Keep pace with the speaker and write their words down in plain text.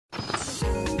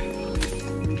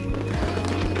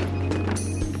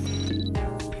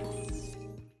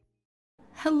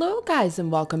Hello guys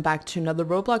and welcome back to another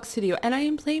Roblox video, and I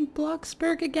am playing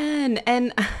Bloxburg again.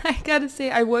 And I gotta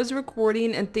say, I was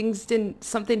recording and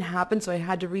something happened, so I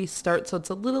had to restart, so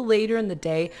it's a little later in the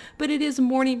day, but it is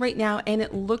morning right now and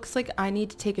it looks like I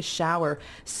need to take a shower.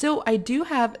 So I do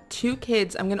have two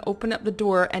kids. I'm gonna open up the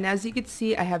door, and as you can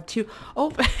see, I have two.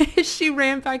 Oh, she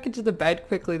ran back into the bed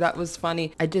quickly. That was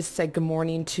funny. I just said good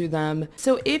morning to them.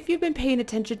 So if you've been paying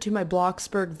attention to my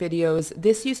Bloxburg videos,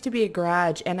 this used to be a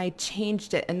garage and I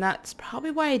changed it, and that's probably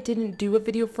why I didn't do a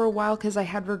video for a while, because I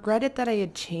had regretted that I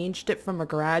had changed it from a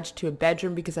garage to a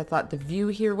bedroom because I thought the view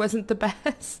here wasn't the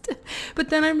best. But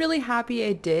then I'm really happy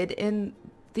I did in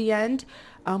the end.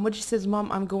 When she says,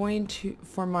 Mom, I'm going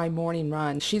for my morning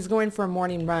run. She's going for a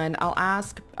morning run. I'll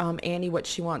ask Annie what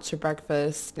she wants for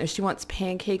breakfast. If she wants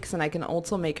pancakes, and I can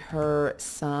also make her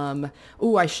some...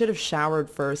 Ooh, I should have showered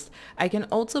first. I can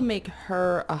also make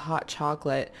her a hot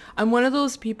chocolate. I'm one of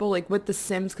those people, like with The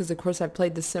Sims, because of course I've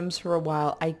played The Sims for a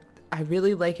while. I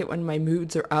really like it when my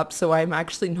moods are up, so I'm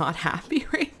actually not happy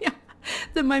right now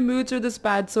that my moods are this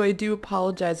bad, so I do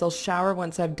apologize. I'll shower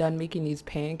once I'm done making these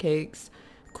pancakes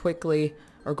quickly,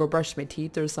 or go brush my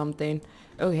teeth or something.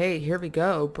 Oh hey, here we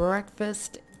go.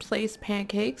 Breakfast place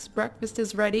pancakes. Breakfast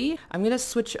is ready. I'm gonna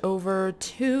switch over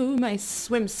to my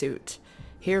swimsuit.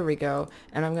 Here we go.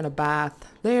 And I'm gonna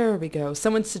bath. There we go.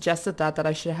 Someone suggested that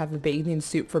I should have a bathing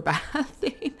suit for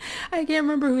bathing. I can't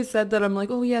remember who said that. I'm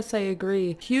like, oh yes, I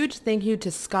agree. Huge thank you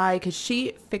to Sky, because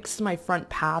she fixed my front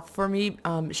path for me.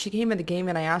 She came in the game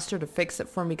and I asked her to fix it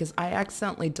for me because I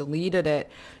accidentally deleted it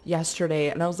yesterday,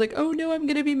 and I was like, oh no, I'm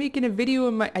gonna be making a video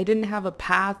and I didn't have a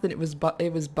path, and it was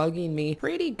bugging me.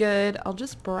 Pretty good. I'll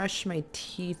just brush my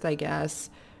teeth, I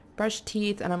guess. Brush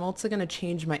teeth, and I'm also gonna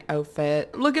change my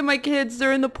outfit. Look at my kids,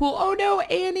 they're in the pool. Oh no,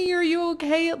 Annie, are you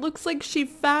okay? It looks like she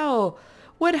fell.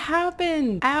 What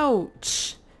happened?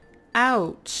 Ouch.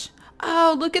 Ouch.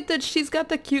 Oh, look at that. She's got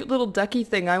the cute little ducky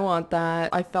thing. I want that.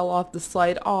 I fell off the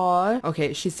slide. Aw.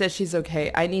 Okay, she says she's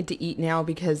okay. I need to eat now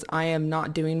because I am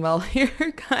not doing well here,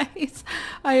 guys.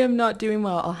 I am not doing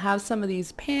well. I'll have some of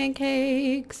these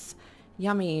pancakes.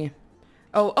 Yummy.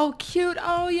 Oh, cute.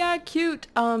 Oh, yeah, cute.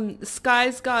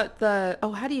 Sky's got the...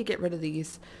 Oh, how do you get rid of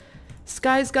these?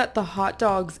 Sky's got the hot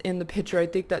dogs in the picture. I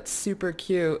think that's super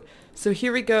cute. So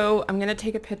here we go. I'm going to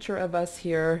take a picture of us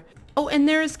here. Oh, and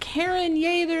there's Karen.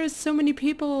 Yay, there's so many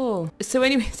people. So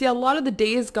anyways, yeah, a lot of the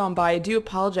day has gone by. I do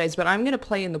apologize, but I'm going to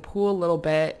play in the pool a little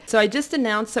bit. So I just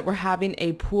announced that we're having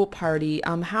a pool party.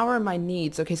 How are my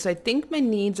needs? Okay, so I think my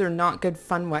needs are not good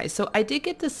fun-wise. So I did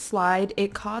get this slide.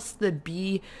 It costs the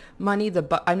B money,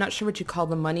 I'm not sure what you call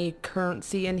the money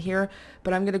currency in here,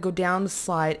 but I'm going to go down the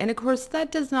slide. And of course,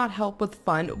 that does not help with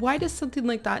fun. Why does something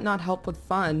like that not help with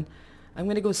fun? I'm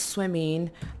going to go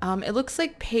swimming. It looks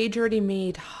like Paige already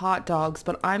made hot dogs,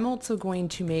 but I'm also going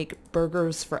to make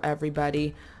burgers for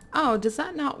everybody. Oh, does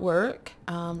that not work?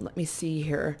 Let me see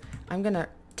here. I'm going to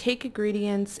take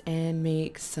ingredients and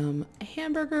make some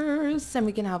hamburgers, and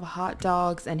we can have hot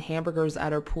dogs and hamburgers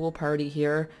at our pool party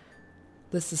here.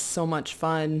 This is so much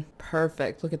fun.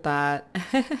 Perfect. Look at that.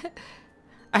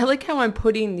 I like how I'm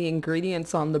putting the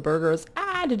ingredients on the burgers.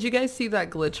 Ah, did you guys see that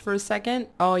glitch for a second?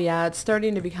 Oh yeah, it's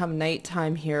starting to become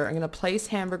nighttime here. I'm gonna place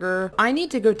hamburger. I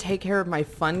need to go take care of my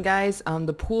fun, guys.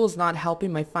 The pool's not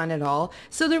helping my fun at all.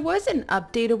 So there was an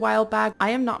update a while back. I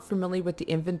am not familiar with the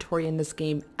inventory in this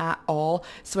game at all,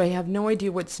 so I have no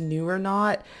idea what's new or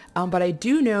not. But I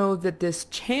do know that this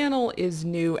channel is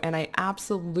new and I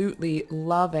absolutely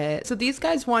love it. So these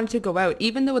guys wanted to go out,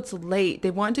 even though it's late.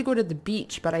 They wanted to go to the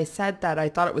beach, but I said that I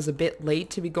thought it was a bit late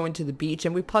to be going to the beach,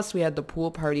 and plus we had the pool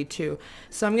party too.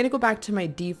 So I'm gonna go back to my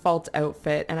default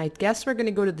outfit, and I guess we're gonna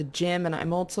go to the gym, and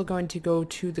I'm also going to go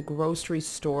to the grocery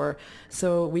store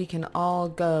so we can all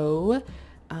go.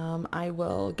 I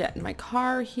will get in my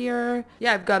car here.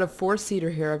 Yeah, I've got a 4-seater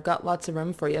here. I've got lots of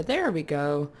room for you. There we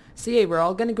go. So yeah, we're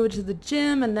all gonna go to the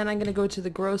gym, and then I'm gonna go to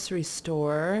the grocery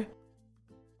store.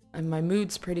 And my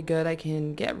mood's pretty good. I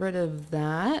can get rid of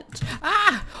that.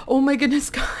 Ah! Oh my goodness,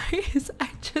 guys. I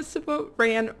just about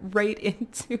ran right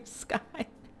into Sky.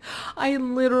 I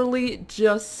literally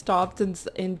just stopped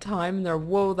in time there.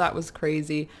 Whoa, that was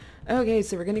crazy. Okay,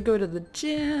 so we're gonna go to the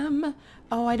gym.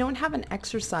 Oh, I don't have an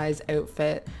exercise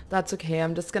outfit. That's okay.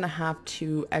 I'm just gonna have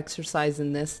to exercise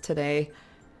in this today.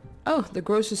 Oh, the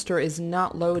grocery store is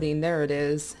not loading. There it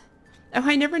is. Oh,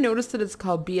 I never noticed that it's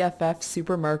called BFF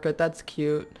Supermarket. That's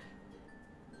cute.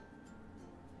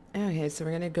 Okay, so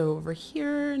we're gonna go over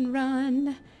here and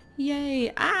run.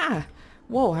 Yay. Ah!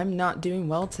 Whoa, I'm not doing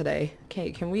well today.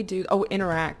 Okay, can we do... Oh,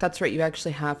 interact. That's right, you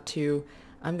actually have to.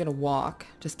 I'm gonna walk.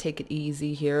 Just take it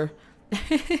easy here.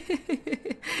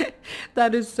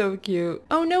 That is so cute.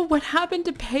 Oh no, what happened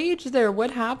to Paige there?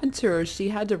 What happened to her? She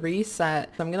had to reset.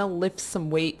 I'm gonna lift some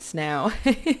weights now.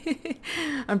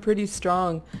 I'm pretty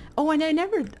strong. Oh, and I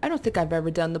don't think I've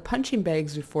ever done the punching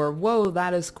bags before. Whoa,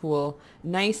 that is cool.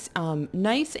 Nice,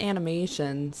 nice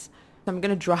animations. I'm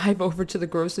gonna drive over to the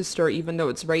grocery store even though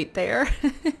it's right there.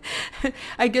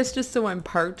 I guess just so I'm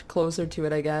parked closer to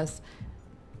it, I guess.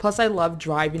 Plus I love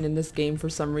driving in this game for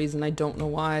some reason. I don't know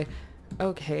why.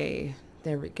 Okay,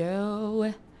 there we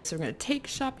go. So we're gonna take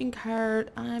shopping cart.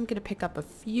 I'm gonna pick up a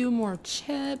few more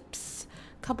chips.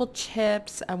 A couple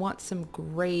chips. I want some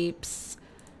grapes.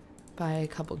 Buy a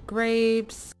couple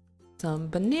grapes. Some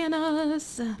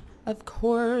bananas, of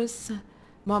course.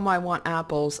 Mom, I want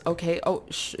apples. Okay. Oh,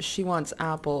 she wants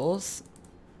apples.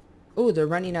 Oh, they're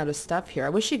running out of stuff here. I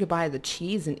wish you could buy the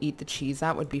cheese and eat the cheese.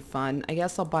 That would be fun. I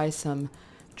guess I'll buy some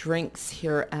drinks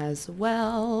here as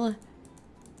well.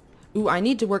 Ooh, I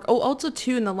need to work. Oh, also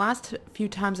too, in the last few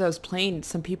times I was playing,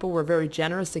 some people were very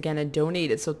generous again and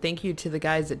donated. So thank you to the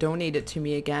guys that donated to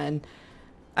me again.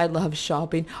 I love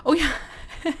shopping. Oh yeah.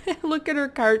 Look at her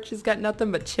cart. She's got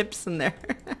nothing but chips in there.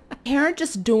 Karen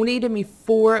just donated me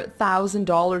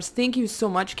 $4,000. Thank you so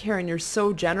much, Karen. You're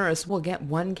so generous. We'll get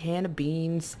one can of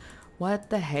beans.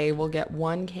 What the hey? We'll get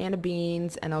one can of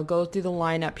beans and I'll go through the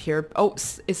lineup here. Oh,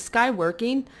 is Sky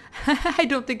working? I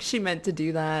don't think she meant to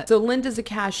do that. So Linda's a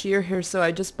cashier here, so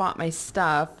I just bought my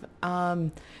stuff.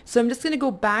 So I'm just going to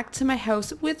go back to my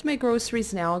house with my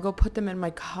groceries now. I'll go put them in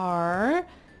my car.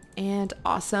 And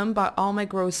awesome, bought all my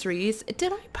groceries.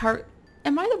 Did I park?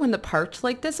 Am I the one that parked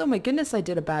like this? Oh my goodness, I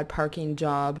did a bad parking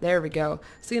job. There we go.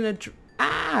 So I'm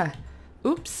gonna,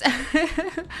 oops.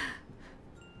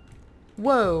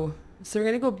 Whoa. So we're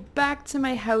gonna go back to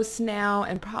my house now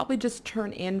and probably just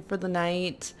turn in for the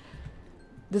night.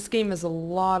 This game is a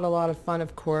lot of fun,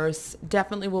 of course.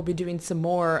 Definitely will be doing some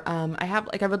more.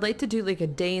 I would like to do like a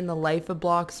day in the life of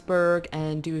Bloxburg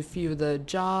and do a few of the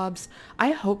jobs.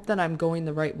 I hope that I'm going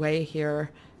the right way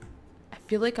here. I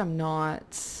feel like I'm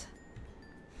not.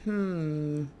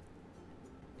 Did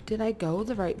I go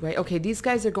the right way? Okay, these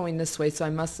guys are going this way, so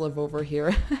I must live over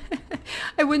here.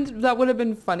 That would have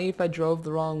been funny if I drove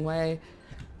the wrong way.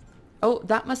 Oh,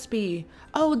 that must be...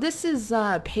 Oh, this is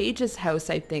Paige's house,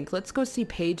 I think. Let's go see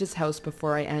Paige's house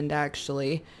before I end,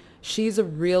 actually. She's a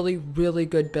really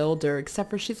good builder, except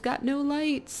for she's got no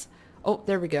lights. Oh,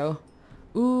 there we go.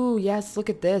 Ooh, yes, look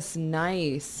at this.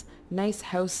 Nice. Nice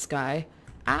house, Sky.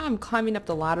 Ah, I'm climbing up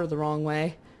the ladder the wrong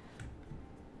way.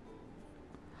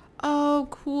 Oh,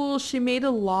 cool. She made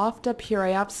a loft up here.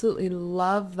 I absolutely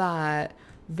love that.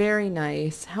 Very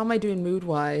nice. How am I doing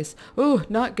mood-wise? Oh,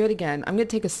 not good again. I'm going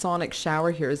to take a sonic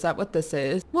shower here. Is that what this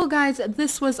is? Well, guys,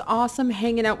 this was awesome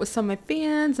hanging out with some of my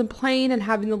fans and playing and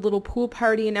having a little pool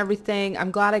party and everything.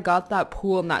 I'm glad I got that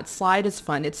pool and that slide is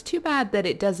fun. It's too bad that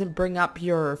it doesn't bring up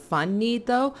your fun need,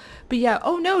 though. But yeah,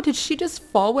 oh no, did she just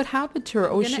fall? What happened to her?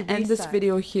 Oh, she end this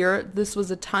video here. This was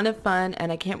a ton of fun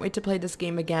and I can't wait to play this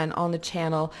game again on the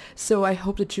channel. So I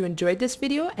hope that you enjoyed this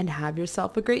video and have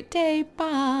yourself a great day.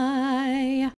 Bye!